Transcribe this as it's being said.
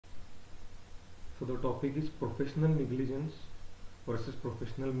So the topic is professional negligence versus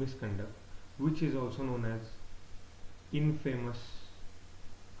professional misconduct, which is also known as infamous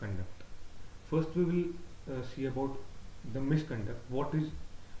conduct. First we will see about the misconduct. What is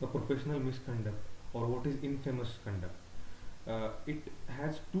a professional misconduct or what is infamous conduct? It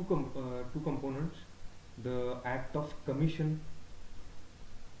has two components: the act of commission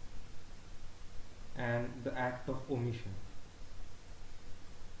and the act of omission.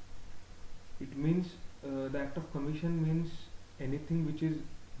 It means the act of commission means anything which is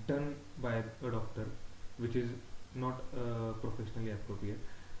done by a doctor which is not professionally appropriate,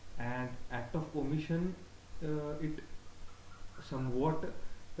 and act of omission, it somewhat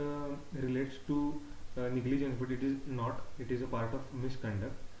relates to negligence, but it is not. It is a part of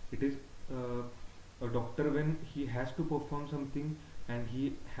misconduct. It is a doctor when he has to perform something and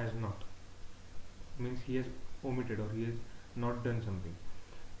he has not, means he has omitted or he has not done something.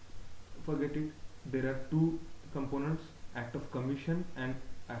 Forget it. There are two components: act of commission and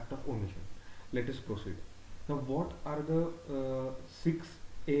act of omission. Let us proceed. Now, what are the 6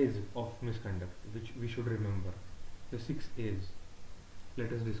 A's of misconduct which we should remember? The 6 A's.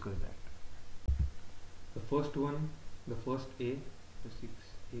 Let us discuss that. The first one, the first A, the 6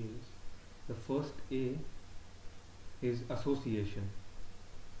 A's. The first A is association.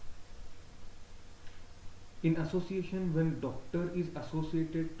 In association, when doctor is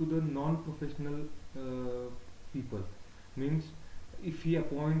associated to the non-professional people, means if he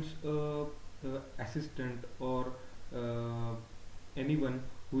appoints a assistant or anyone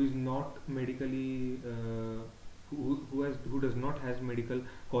who is not medically who does not has medical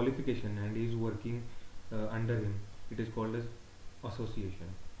qualification and is working under him, it is called as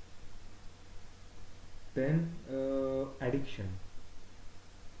association. Then addiction.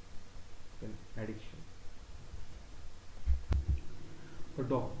 A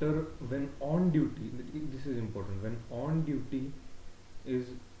doctor, when on duty, this is important, when on duty is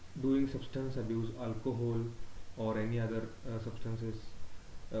doing substance abuse, alcohol or any other substances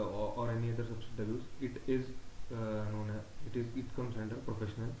or any other substance abuse, it is known as it comes under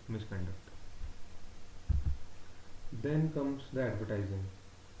professional misconduct. Then comes the advertising.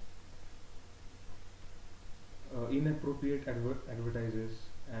 Inappropriate advertises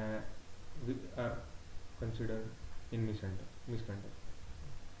are considered in misconduct.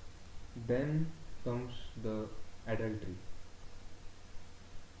 Then comes the adultery,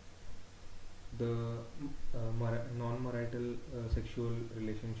 the non-marital sexual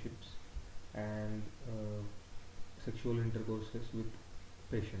relationships and sexual intercourses with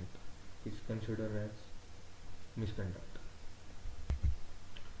patient is considered as misconduct.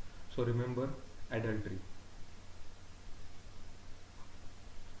 So remember, adultery.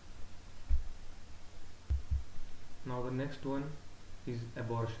 Now the next one is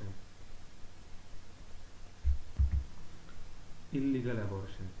abortion. Illegal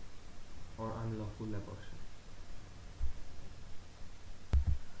abortion or unlawful abortion.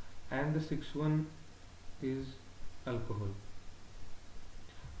 And the sixth one is alcohol.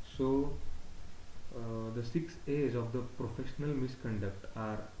 So the 6 A's of the professional misconduct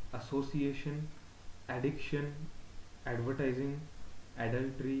are association, addiction, advertising,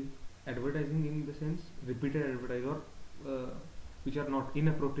 adultery, advertising in the sense repeated advertising or which are not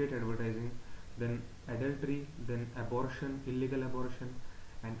inappropriate advertising, then adultery, then abortion, illegal abortion,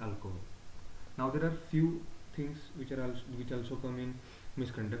 and alcohol. Now there are few things which also come in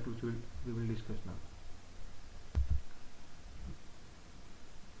misconduct, which we will discuss now.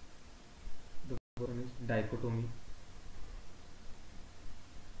 The first one is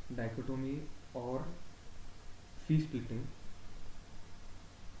dichotomy or fee splitting.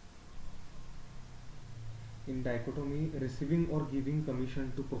 In dichotomy, receiving or giving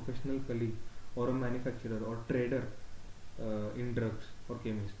commission to professional colleague or a manufacturer or trader in drugs or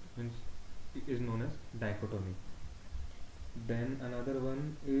chemist means it is known as dichotomy. Then another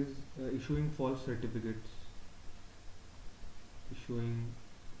one is issuing false certificates.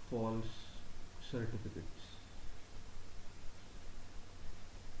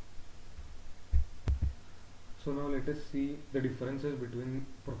 So now let us see the differences between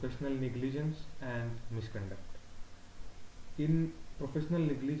professional negligence and misconduct. In professional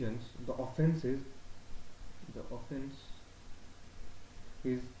negligence, the offense is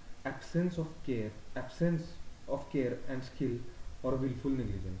absence of care and skill or willful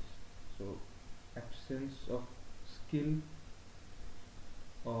negligence. So absence of skill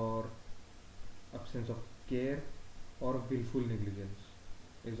or absence of care or willful negligence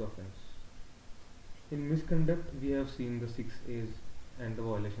is offense. In misconduct, we have seen the 6 A's and the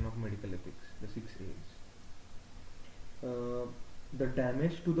violation of medical ethics, the 6 A's. the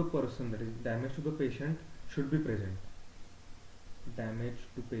damage to the person, that is damage to the patient, should be present. Damage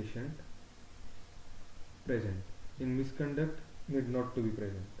to patient present. In misconduct, need not to be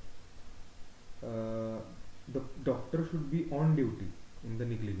present. The doctor should be on duty in the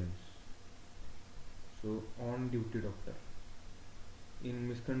negligence. So on duty doctor. In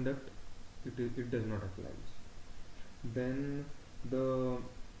misconduct, it does not apply. Then the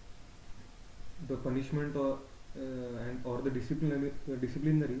punishment or the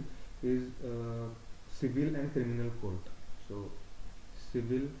disciplinary is civil and criminal court. So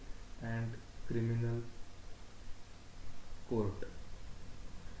civil and criminal court.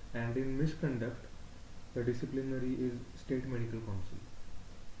 And in misconduct, the disciplinary is state medical council.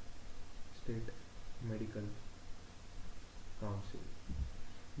 State medical council.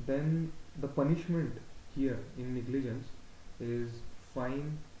 Then the punishment here in negligence is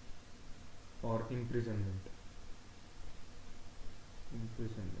fine or imprisonment.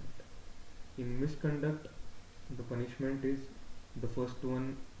 In misconduct, the punishment is the first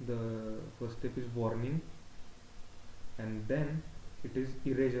step is warning, and then it is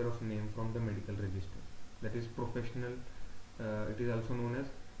erasure of name from the medical register. That is professional. It is also known as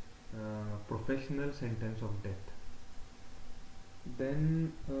professional sentence of death.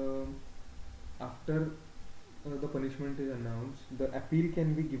 Then after the punishment is announced, the appeal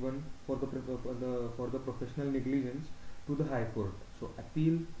can be given for the professional negligence to the High Court. So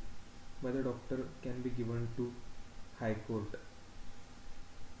appeal by the doctor can be given to High Court.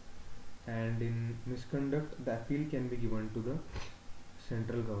 And in misconduct, the appeal can be given to the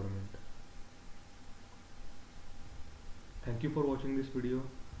central government. Thank you for watching this video.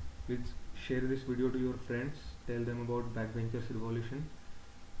 Please share this video to your friends. Tell them about backbenchers revolution.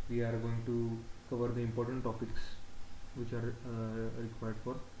 We are going to cover the important topics which are required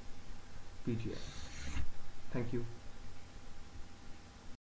for PGI. Thank you.